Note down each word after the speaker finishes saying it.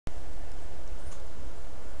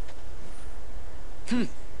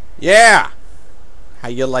Yeah! How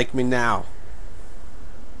you like me now?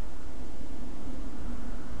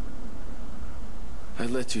 I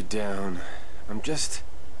let you down. I'm just...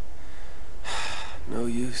 no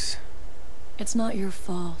use. It's not your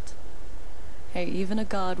fault. Hey, even a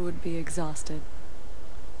god would be exhausted.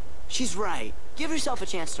 She's right. Give yourself a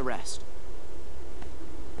chance to rest.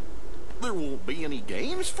 There won't be any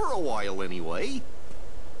games for a while anyway.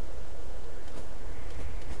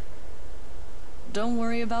 Don't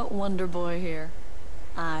worry about Wonder Boy here.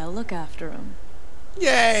 I'll look after him.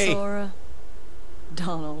 Yay! Sora,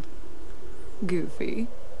 Donald, Goofy,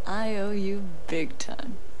 I owe you big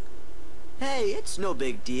time. Hey, it's no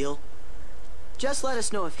big deal. Just let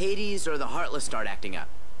us know if Hades or the Heartless start acting up.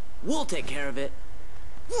 We'll take care of it.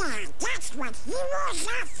 Yeah, that's what heroes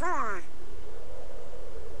are for.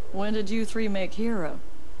 When did you three make Hero?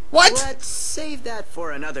 What? Let's save that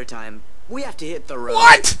for another time. We have to hit the road.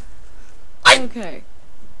 What? Okay,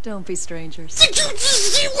 don't be strangers. Did you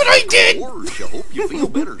just see what I did? Of course, I hope you feel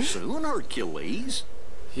better soon, Hercules.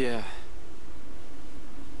 Yeah.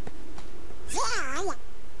 Yeah,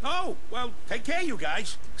 Oh, well, take care, you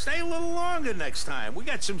guys. Stay a little longer next time. We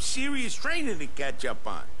got some serious training to catch up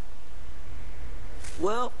on.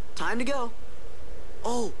 Well, time to go.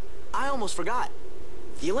 Oh, I almost forgot.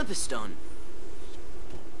 The Olympus Stone.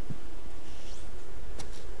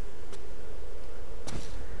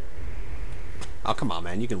 Oh, come on,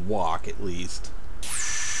 man. You can walk at least.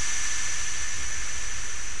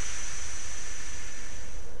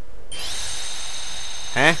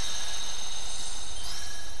 Huh?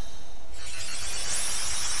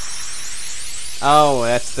 Oh,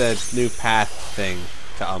 that's the new path thing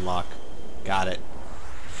to unlock. Got it.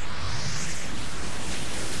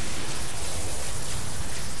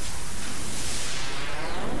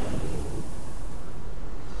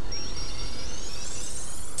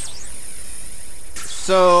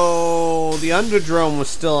 So, the Underdrome was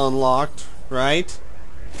still unlocked, right?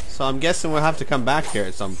 So I'm guessing we'll have to come back here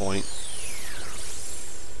at some point.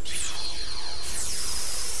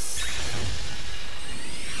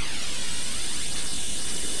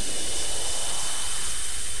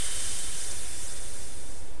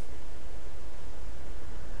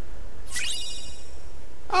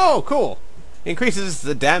 Oh, cool! Increases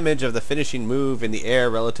the damage of the finishing move in the air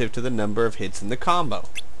relative to the number of hits in the combo.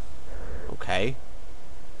 Okay.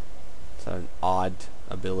 It's an odd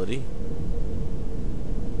ability.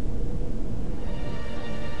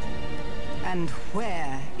 And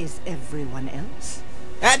where is everyone else?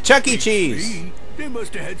 At Chuck E. Cheese! They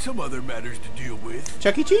must have had some other matters to deal with.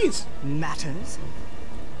 Chuck E. Cheese! Matters?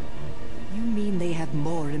 You mean they have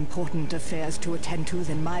more important affairs to attend to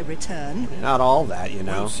than my return? Not all that, you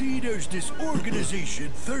know. Well, see, there's this Organization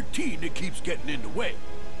 13 that keeps getting in the way.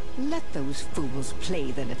 Let those fools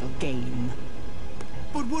play their little game.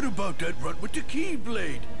 But what about that runt with the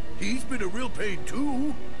Keyblade? He's been a real pain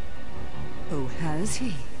too. Oh, has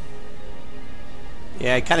he?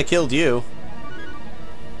 Yeah, it kind of killed you.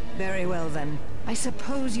 Very well then. I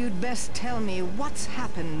suppose you'd best tell me what's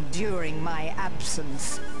happened during my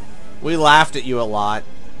absence. We laughed at you a lot.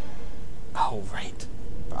 Oh, right.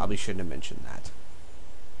 Probably shouldn't have mentioned that.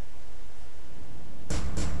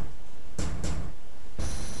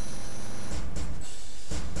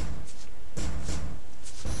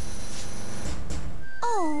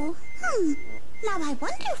 oh, Now I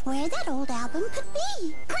wonder where that old album could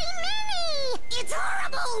be. Queen Mimi! It's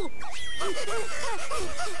horrible!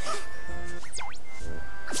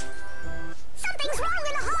 Something's wrong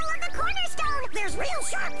in the hole of the cornerstone! There's real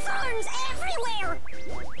sharp thorns everywhere!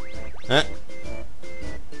 Huh?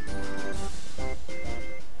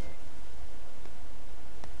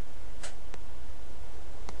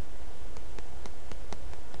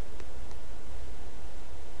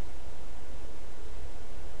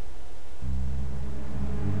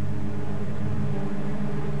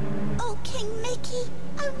 Oh, King Mickey,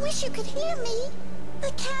 I wish you could hear me.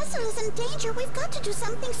 The castle is in danger. We've got to do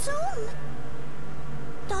something soon.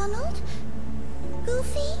 Donald?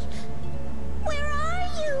 Goofy? Where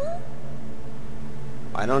are you?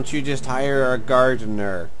 Why don't you just hire a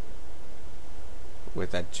gardener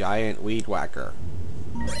with a giant weed whacker?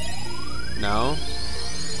 No?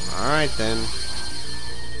 Alright then.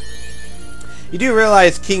 You do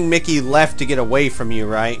realize King Mickey left to get away from you,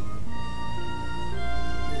 right?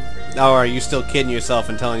 Oh, are you still kidding yourself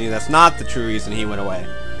and telling you that's not the true reason he went away?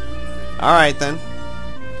 Alright then.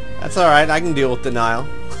 That's alright, I can deal with denial.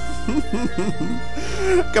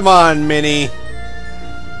 Come on, Minnie.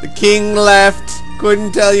 The king left,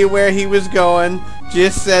 couldn't tell you where he was going,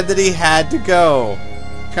 just said that he had to go.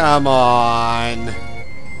 Come on.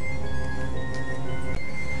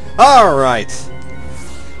 Alright.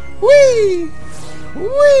 Whee!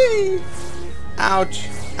 Whee! Ouch!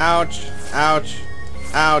 Ouch! Ouch!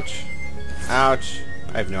 Ouch! Ouch!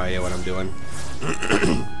 I have no idea what I'm doing.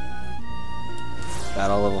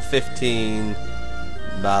 Battle level 15.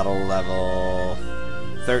 Battle level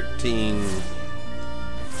 13.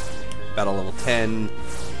 Battle level 10.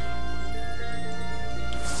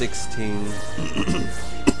 16.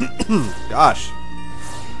 Gosh.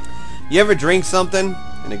 You ever drink something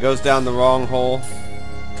and it goes down the wrong hole?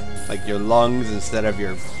 Like your lungs instead of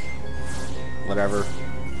your whatever.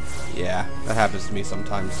 Yeah, that happens to me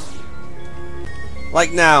sometimes.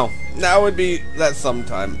 Like now. Now would be that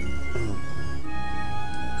sometime.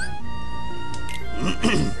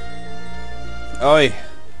 Oi.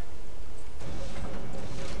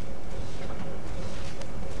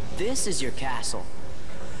 This is your castle.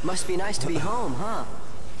 Must be nice to be home, huh?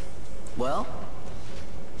 Well?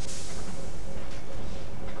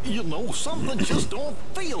 You know, something just don't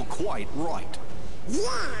feel quite right.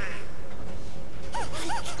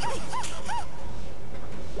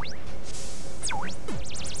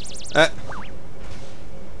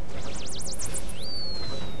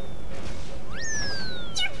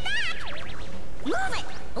 Move it!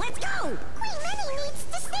 Let's go! Queen Minnie needs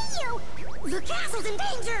to see you! The castle's in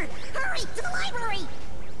danger! Hurry to the library!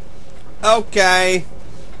 Okay.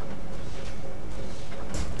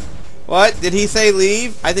 What? Did he say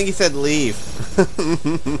leave? I think he said leave.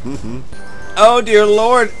 Oh dear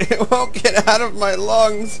Lord, it won't get out of my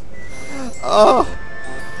lungs. Oh.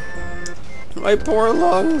 My poor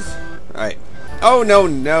lungs. Alright. Oh no,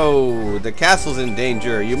 no. The castle's in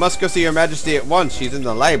danger. You must go see Your Majesty at once. She's in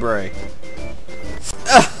the library.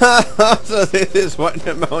 So this is what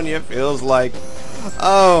pneumonia feels like.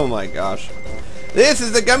 Oh my gosh. This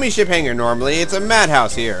is the Gummy Ship Hangar normally. It's a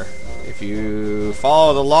madhouse here. If you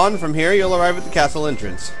follow the lawn from here, you'll arrive at the castle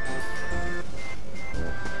entrance.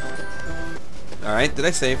 Alright, did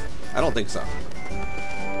I save? I don't think so.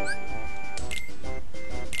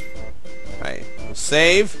 Alright, we'll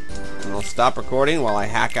save, and we'll stop recording while I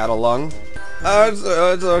hack out a lung. Oh,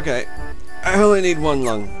 it's okay. I only need one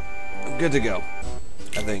lung. I'm good to go.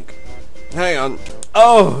 I think. Hang on.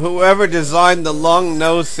 Oh, whoever designed the lung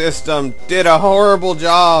nose system did a horrible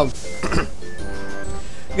job.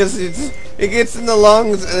 Because it gets in the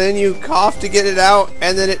lungs, and then you cough to get it out,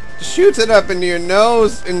 and then it shoots it up into your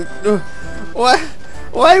nose, and... What?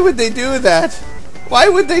 Why would they do that? Why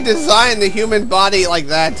would they design the human body like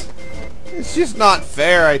that? It's just not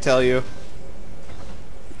fair, I tell you.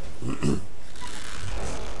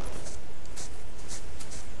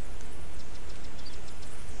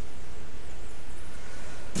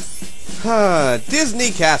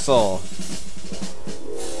 Disney Castle.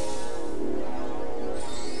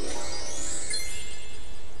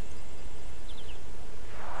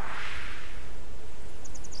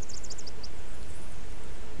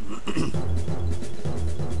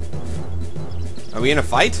 Are we in a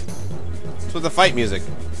fight? What's with the fight music?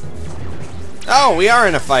 Oh, we are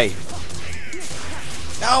in a fight.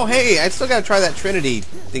 Oh, hey, I still gotta try that Trinity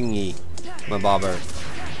thingy. My bobber.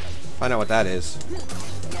 Find out what that is.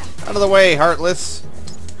 Out of the way, Heartless.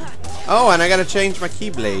 Oh, and I gotta change my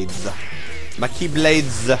keyblades. My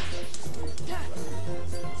keyblades.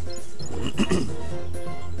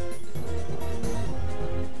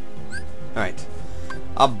 Alright.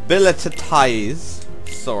 Abilitize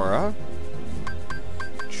Sora.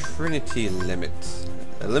 Trinity Limit.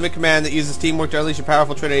 A limit command that uses teamwork to unleash a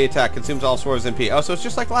powerful Trinity attack. Consumes all Sora's MP. Oh, so it's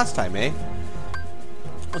just like last time, eh?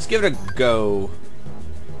 Let's give it a go.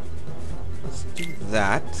 Let's do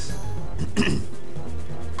that.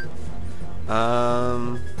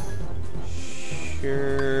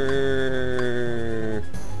 Sure.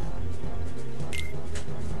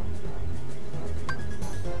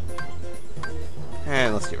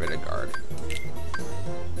 And let's get rid of guard.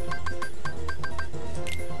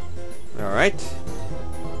 Alright.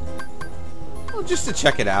 Well, just to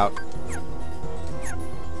check it out.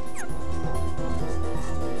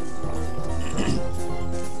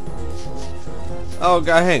 Oh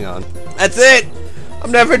god, hang on. That's it!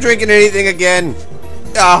 I'm never drinking anything again!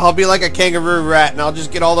 Ah, I'll be like a kangaroo rat and I'll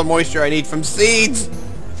just get all the moisture I need from seeds!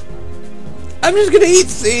 I'm just gonna eat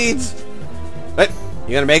seeds! What?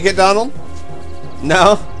 You gonna make it, Donald?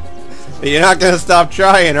 No? You're not gonna stop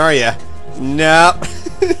trying, are you? Nope.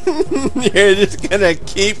 You're just gonna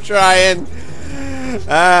keep trying.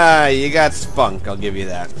 Ah, you got spunk, I'll give you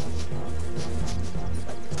that.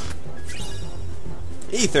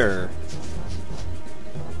 Ether.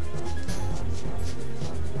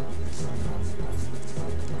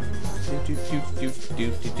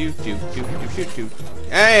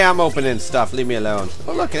 Hey, I'm opening stuff. Leave me alone.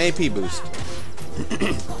 Oh, look, an AP boost.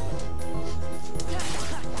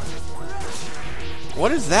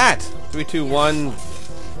 What is that? 3, 2, 1.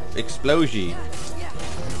 Explosion.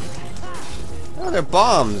 Oh, they're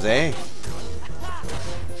bombs, eh?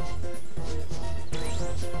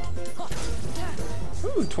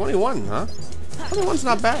 Ooh, 21, huh? 21's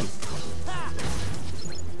not bad.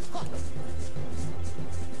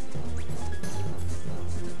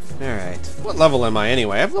 Alright. What level am I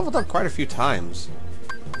anyway? I've leveled up quite a few times.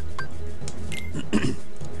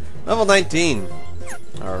 Level 19.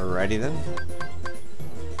 Alrighty then.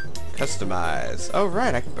 Customize. Oh,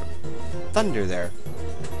 right. I can put thunder there.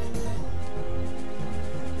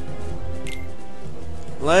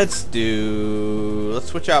 Let's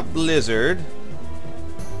switch out Blizzard.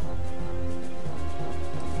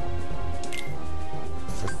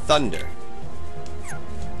 For thunder.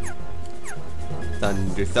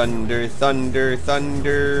 Thunder, thunder, thunder,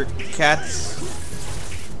 thunder, cats.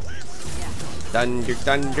 Thunder,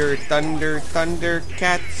 thunder, thunder, thunder,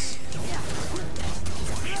 cats.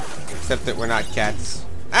 Except that we're not cats.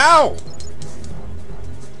 Ow!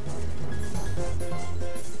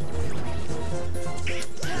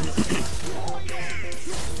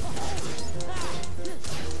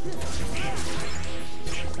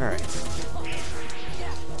 Alright.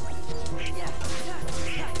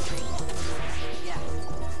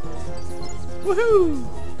 Woohoo!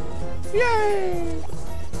 Yay!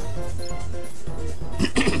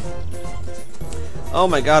 Oh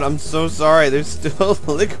my god, I'm so sorry. There's still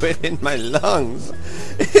liquid in my lungs.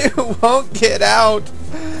 It won't get out.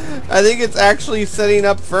 I think it's actually setting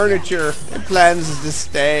up furniture. It plans to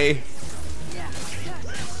stay.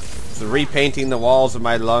 It's repainting the walls of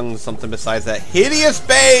my lungs something besides that hideous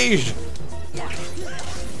beige.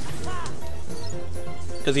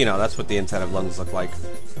 Because, you know, that's what the inside of lungs look like.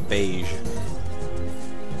 Beige.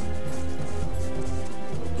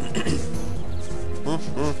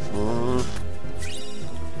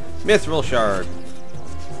 Mithril shard.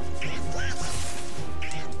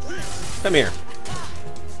 Come here.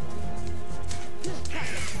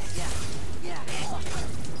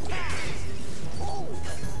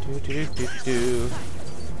 Do.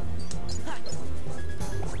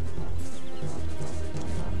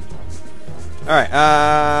 Alright,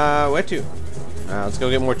 where to? Let's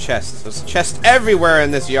go get more chests. There's chests everywhere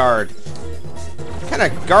in this yard. What kind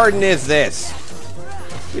of garden is this?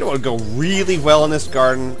 You know what would go really well in this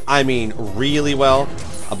garden? I mean, really well.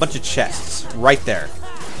 A bunch of chests. Right there.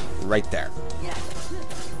 Right there.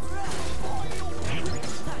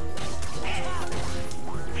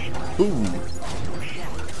 Boom.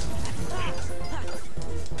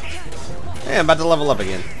 Hey, I'm about to level up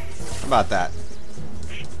again. How about that?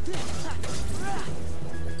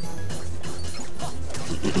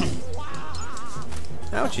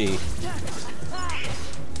 Ouchie.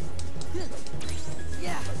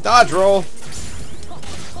 Dodge roll.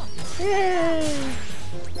 Yay.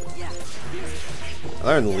 I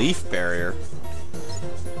learned leaf barrier.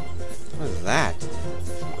 What is that?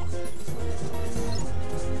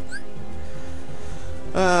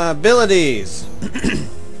 Abilities.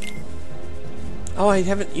 Oh, I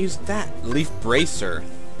haven't used that. Leaf bracer.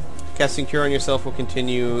 Casting cure on yourself will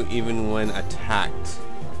continue even when attacked.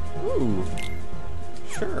 Ooh.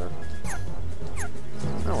 Sure.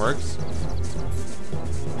 That works.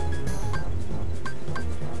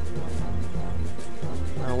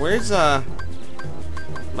 Where's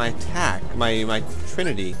my attack? My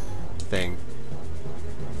Trinity thing.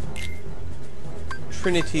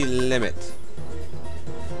 Trinity limit.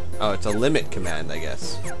 Oh, it's a limit command, I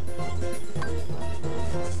guess.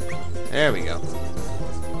 There we go.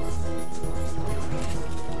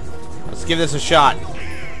 Let's give this a shot.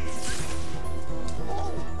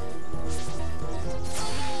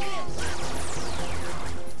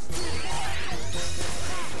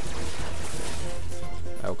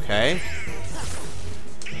 Okay.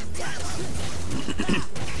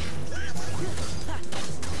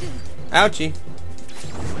 Ouchie.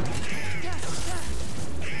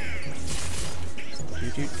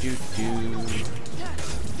 Do.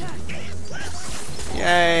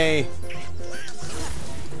 Yay!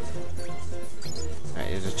 Alright,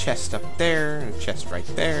 there's a chest up there, and a chest right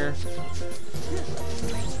there.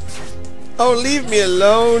 Oh, leave me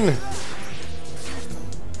alone!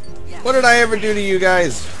 What did I ever do to you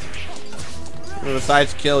guys?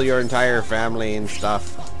 Besides kill your entire family and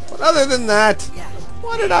stuff. But other than that,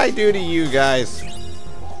 what did I do to you guys?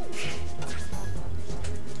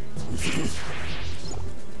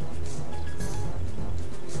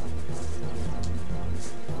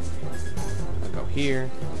 I'll go here.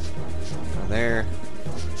 Go there.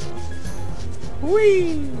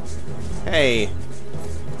 Whee! Hey.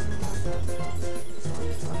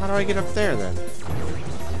 How do I get up there then?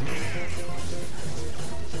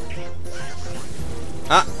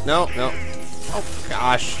 Ah, no, no. Oh,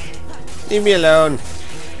 gosh. Leave me alone.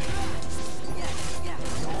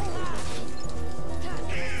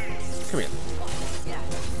 Come here.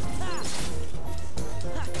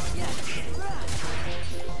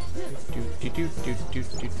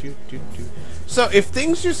 So, if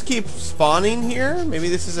things just keep spawning here, maybe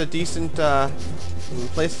this is a decent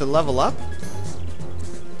place to level up.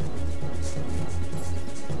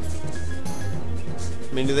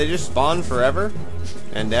 I mean, do they just spawn forever?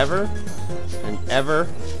 And ever? And ever?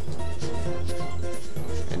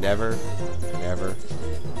 And ever? And ever?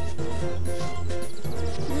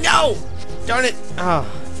 No! Darn it! Oh.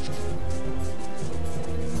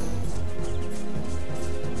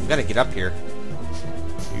 I've got to get up here.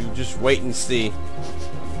 You just wait and see.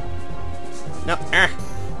 No. Ah!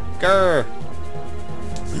 Grr!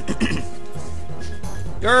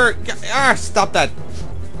 Grr! Ah! Stop that!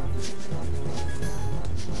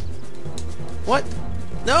 What?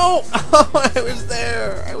 No! Oh, I was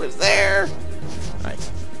there! I was there!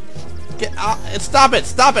 Alright. Get out! Stop it!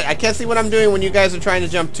 Stop it! I can't see what I'm doing when you guys are trying to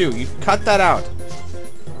jump too. You cut that out.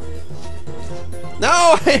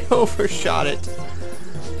 No! I overshot it.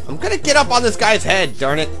 I'm gonna get up on this guy's head,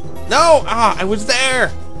 darn it. No! Ah! I was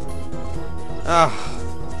there! Ah.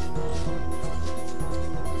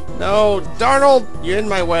 No! Darnold! You're in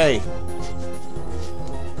my way.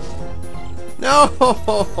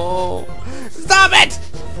 No! Stop it!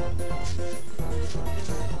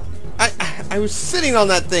 I was sitting on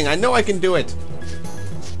that thing. I know I can do it.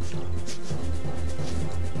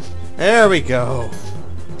 There we go.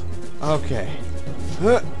 Okay.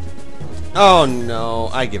 Oh no,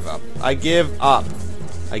 I give up. I give up.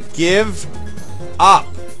 I give up.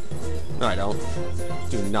 No, I don't.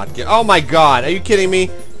 Do not give. Oh my god, are you kidding me?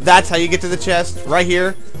 That's how you get to the chest? Right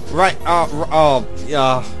here? Right.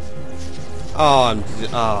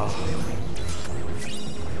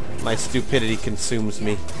 My stupidity consumes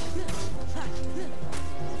me.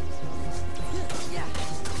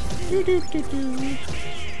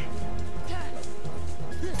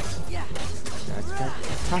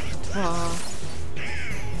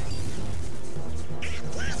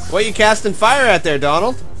 What are you casting fire at there,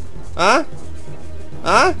 Donald? Huh?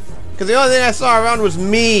 Huh? Because the only thing I saw around was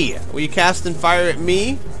me. Were you casting fire at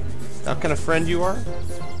me? That kind of friend you are?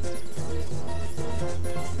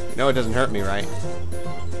 You know it doesn't hurt me, right?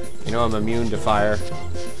 You know I'm immune to fire.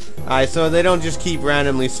 Alright, so they don't just keep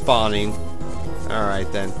randomly spawning. Alright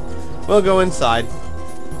then. We'll go inside.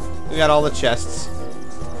 We got all the chests.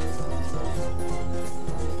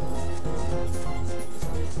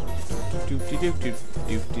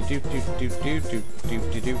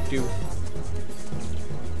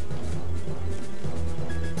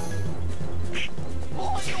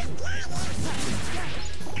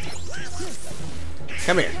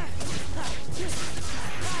 Come here.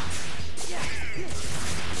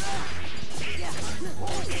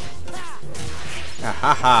 Ha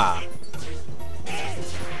ha ha.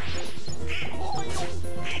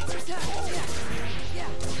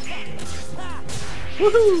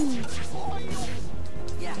 Woohoo!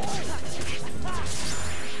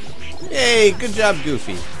 Yay, good job,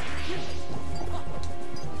 Goofy.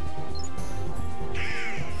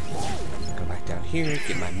 Go back down here,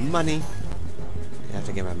 get my money.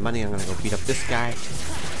 After I get my money, I'm gonna go beat up this guy.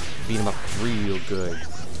 Beat him up real good.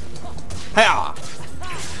 Hiya!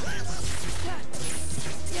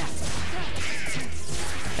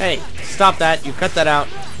 Hey, stop that. You cut that out.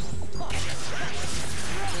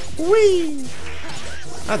 Whee!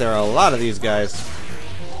 Oh, there are a lot of these guys.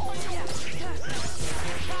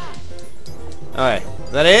 Alright,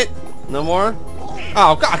 is that it? No more?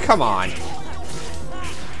 Oh, God, come on.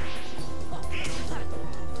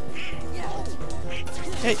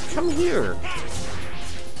 Hey, come here.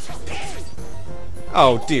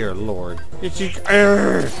 Oh, dear Lord. Did you...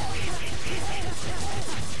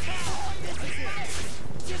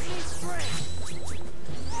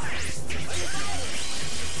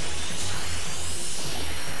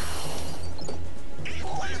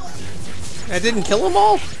 I didn't kill them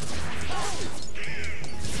all?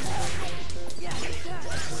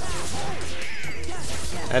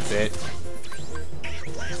 That's it.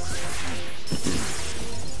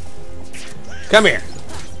 Come here.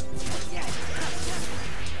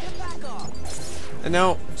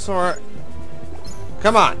 No, Sora.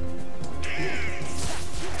 Come on.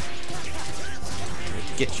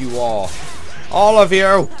 Get you all. All of you.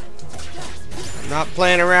 I'm not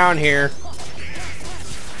playing around here.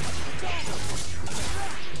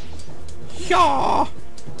 Yaw.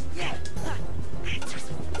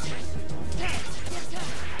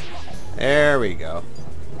 There we go.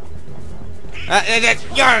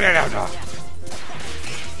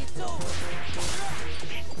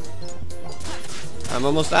 I'm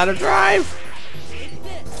almost out of drive.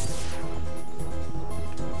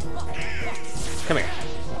 Come here.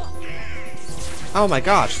 Oh my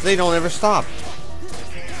gosh, they don't ever stop.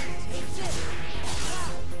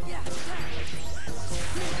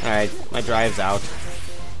 Alright, my drive's out.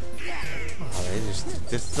 Oh, they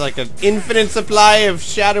just like an infinite supply of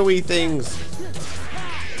shadowy things.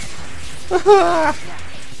 You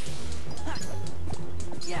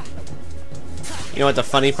know what the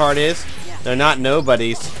funny part is? They're not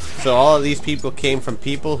nobodies, so all of these people came from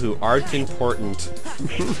people who aren't important.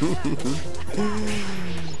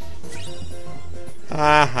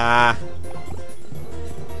 Haha.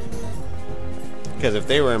 Because if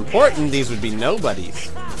they were important, these would be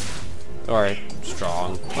nobodies. Or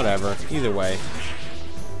strong, whatever. Either way.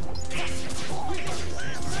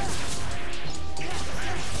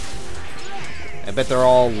 I bet they're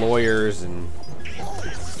all lawyers and,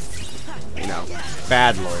 you know,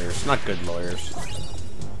 bad lawyers, not good lawyers.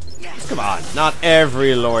 Come on, not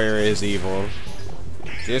every lawyer is evil.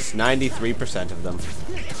 Just 93% of them.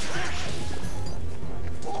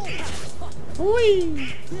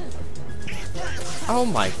 Whee! Oh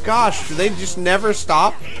my gosh, do they just never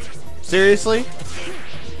stop? Seriously?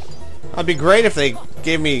 That'd be great if they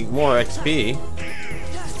gave me more XP.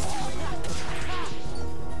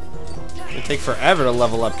 It'd take forever to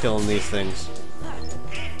level up killing these things.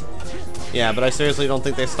 Yeah, but I seriously don't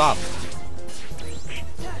think they stop.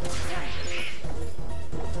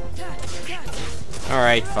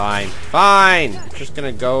 Alright, fine. Fine! I'm just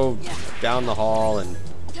gonna go down the hall and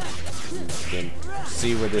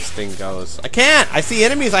see where this thing goes. I can't! I see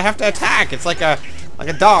enemies I have to attack! It's like a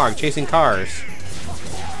dog chasing cars.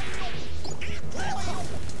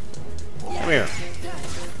 Come here.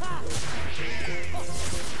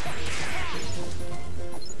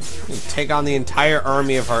 Take on the entire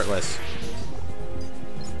army of Heartless.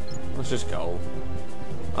 Let's just go.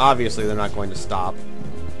 Obviously, they're not going to stop.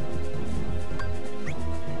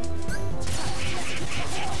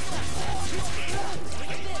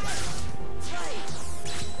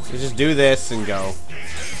 You just do this and go.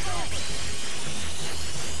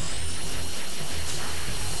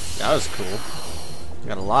 That was cool.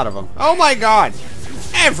 Got a lot of them. Oh my god!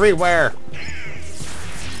 Everywhere!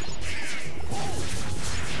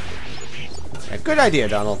 Yeah, good idea,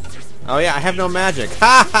 Donald. Oh yeah, I have no magic.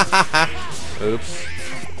 Ha ha ha ha! Oops.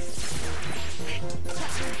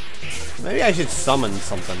 Maybe I should summon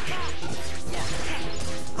something.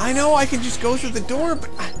 I know I can just go through the door, but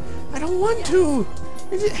I don't want to.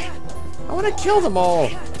 I want to kill them all.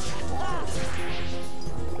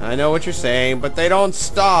 I know what you're saying, but they don't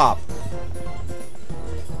stop.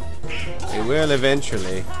 They will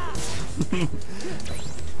eventually.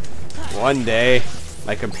 One day,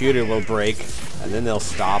 my computer will break, and then they'll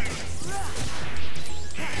stop.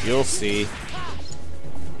 You'll see.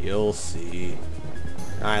 You'll see.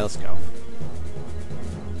 Alright, let's go.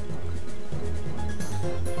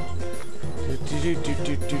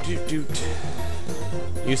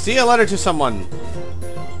 You see a letter to someone.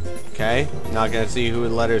 Okay, not gonna see who the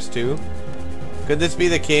letter's to. Could this be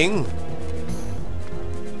the king?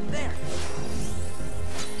 There.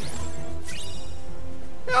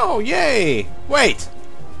 Oh, yay! Wait!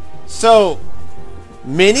 So,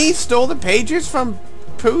 Minnie stole the pages from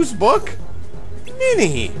Pooh's book?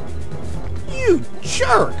 Minnie! You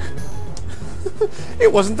jerk!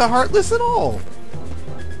 It wasn't the Heartless at all.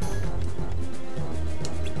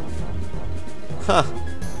 Huh.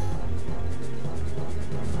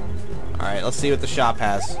 Alright, let's see what the shop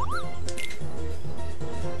has.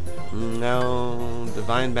 No.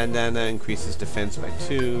 Divine Bandana increases defense by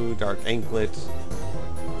 2. Dark Anklet.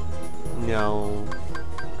 No.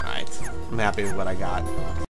 Alright. I'm happy with what I got.